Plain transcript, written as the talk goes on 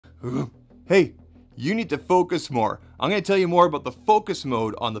Hey, you need to focus more. I'm going to tell you more about the focus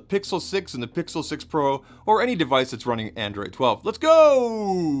mode on the Pixel 6 and the Pixel 6 Pro or any device that's running Android 12. Let's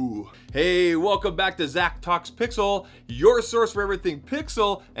go! Hey, welcome back to ZAKtalks PIXEL, your source for everything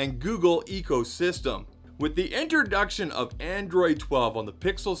Pixel and Google ecosystem. With the introduction of Android 12 on the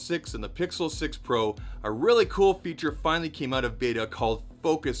Pixel 6 and the Pixel 6 Pro, a really cool feature finally came out of beta called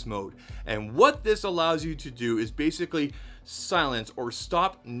focus mode. And what this allows you to do is basically silence or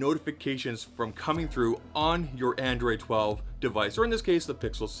stop notifications from coming through on your Android 12 device, or in this case the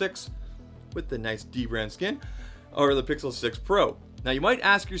Pixel 6 with the nice D-brand skin, or the Pixel 6 Pro. Now you might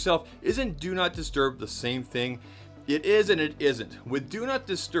ask yourself, isn't Do Not Disturb the same thing? It is and it isn't. With Do Not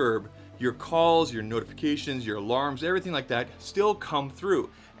Disturb, your calls, your notifications, your alarms, everything like that still come through.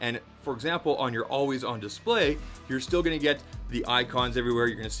 And for example, on your always on display, you're still gonna get the icons everywhere.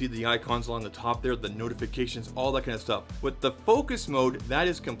 You're gonna see the icons along the top there, the notifications, all that kind of stuff. With the focus mode, that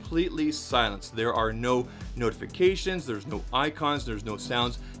is completely silenced. There are no notifications, there's no icons, there's no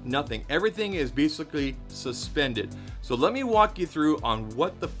sounds, nothing. Everything is basically suspended. So let me walk you through on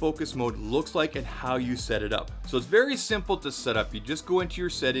what the focus mode looks like and how you set it up. So it's very simple to set up. You just go into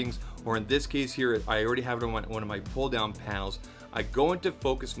your settings, or in this case here, I already have it on one of my pull down panels. I go into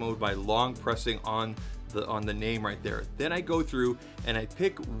focus mode by long pressing on the name right there. Then I go through and I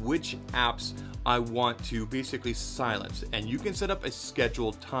pick which apps I want to basically silence. And you can set up a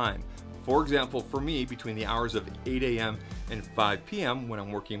scheduled time. For example, for me, between the hours of 8 a.m. and 5 p.m. when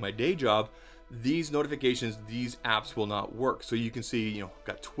I'm working my day job, these notifications, these apps will not work. So you can see,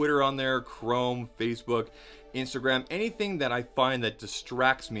 got Twitter on there, Chrome, Facebook, Instagram, anything that I find that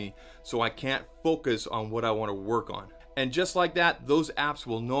distracts me so I can't focus on what I want to work on. And just like that, those apps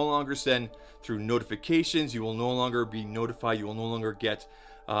will no longer send through notifications. You will no longer be notified. You will no longer get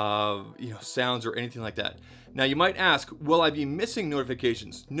sounds or anything like that. Now you might ask, will I be missing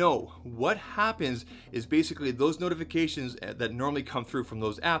notifications? No. What happens is basically those notifications that normally come through from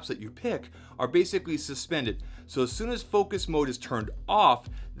those apps that you pick are basically suspended. So as soon as focus mode is turned off,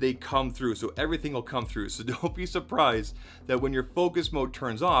 they come through. So everything will come through. So don't be surprised that when your focus mode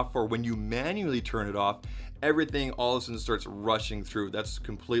turns off, or when you manually turn it off, everything all of a sudden starts rushing through. That's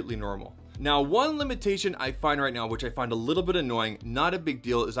completely normal. Now, one limitation I find right now, which I find a little bit annoying, not a big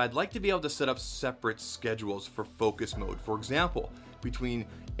deal, is I'd like to be able to set up separate schedules for focus mode. For example, between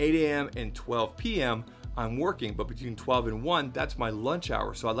 8 a.m. and 12 p.m., I'm working, but between 12 and 1, that's my lunch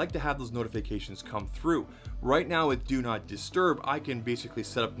hour. So I'd like to have those notifications come through. Right now with Do Not Disturb, I can basically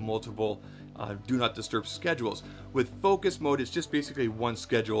set up multiple Do Not Disturb schedules. With focus mode, it's just basically one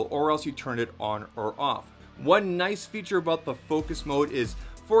schedule, or else you turn it on or off. One nice feature about the focus mode is,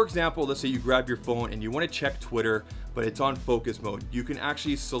 for example, let's say you grab your phone and you want to check Twitter, but it's on focus mode. You can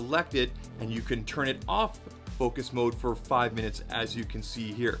actually select it and you can turn it off focus mode for 5 minutes, as you can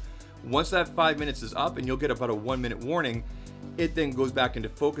see here. Once that 5 minutes is up, and you'll get about a 1-minute warning, it then goes back into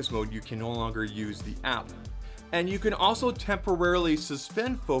focus mode. You can no longer use the app. And you can also temporarily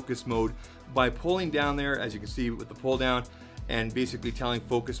suspend focus mode by pulling down there, as you can see with the pull down, and basically telling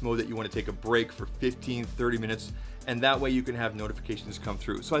focus mode that you want to take a break for 15-30 minutes, and that way you can have notifications come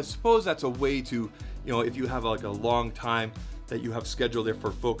through. So I suppose that's a way to, if you have like a long time that you have scheduled there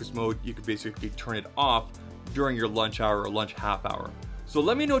for focus mode, you could basically turn it off during your lunch hour or lunch half hour. So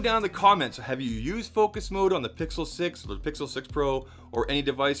let me know down in the comments, have you used focus mode on the Pixel 6 or the Pixel 6 Pro or any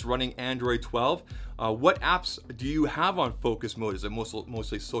device running Android 12? What apps do you have on focus mode? Is it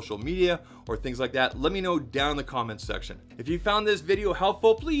mostly social media or things like that? Let me know down in the comments section. If you found this video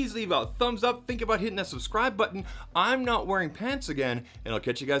helpful, please leave a thumbs up. Think about hitting that subscribe button. I'm not wearing pants again, and I'll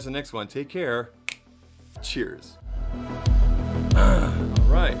catch you guys in the next one. Take care. Cheers. All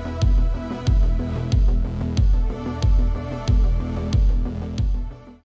right.